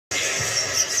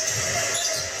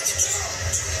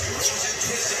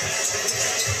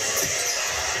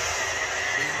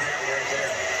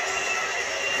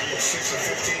6 of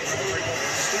 15 for the three-point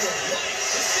steal.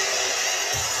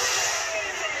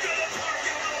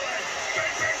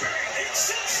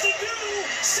 Sets the new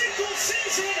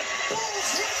single-season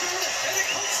Bulls record, and it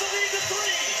cuts the lead to 3.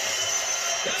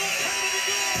 Now a pound to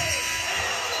go.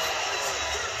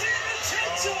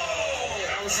 DiVincenzo.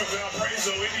 That was from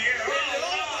Valparaiso, Indiana.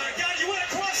 Oh my God! You went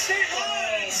across state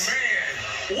lines. Oh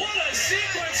man! What a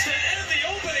sequence to end the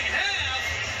opening half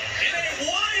in a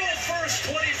wild first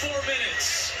 24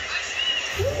 minutes.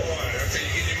 Boy, I tell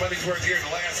you, get your money's worth here in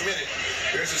the last minute.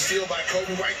 There's a steal by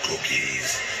Kobe White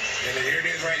Cookies. And then here it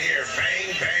is right here.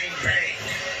 Bang, bang, bang.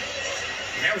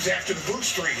 And that was after the boot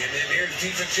streak. And then there's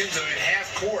DiVincenzo at half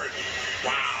court.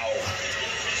 Wow.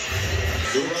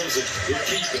 DeRozan will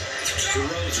keep it.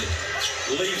 DeRozan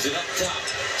leaves it up top.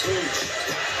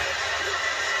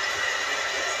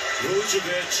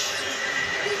 Vucevic.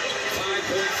 5.5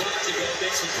 to go.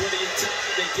 Makes some plenty of time.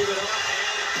 They give it up and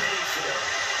pay for it.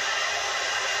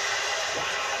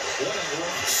 Wow. What a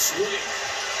long swing.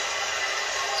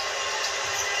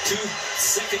 2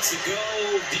 seconds to go.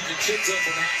 DiVincenzo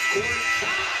from half court.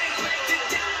 He backed it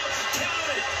down.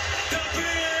 Count it. The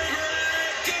big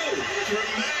red go.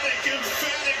 Dramatic,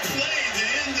 emphatic play to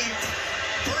end the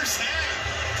first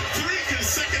half. 3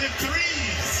 consecutive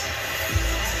threes.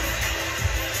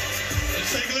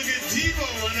 Let's take a look at Devo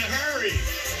in a hurry.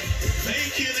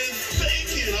 Making and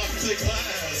faking off the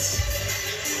glass.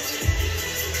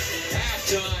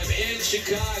 Halftime in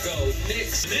Chicago.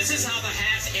 Knicks. This is how the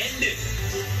half ended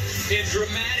in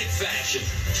dramatic fashion.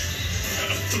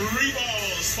 3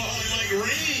 balls falling like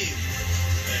rain.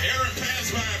 The errant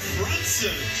pass by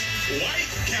Brunson.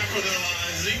 White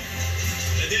capitalizing.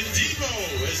 And then Devo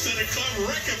has set a club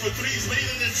record for threes made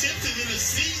and attempted in a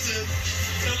season.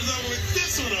 Comes up with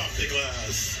this one off the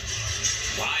glass.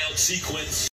 Wild sequence.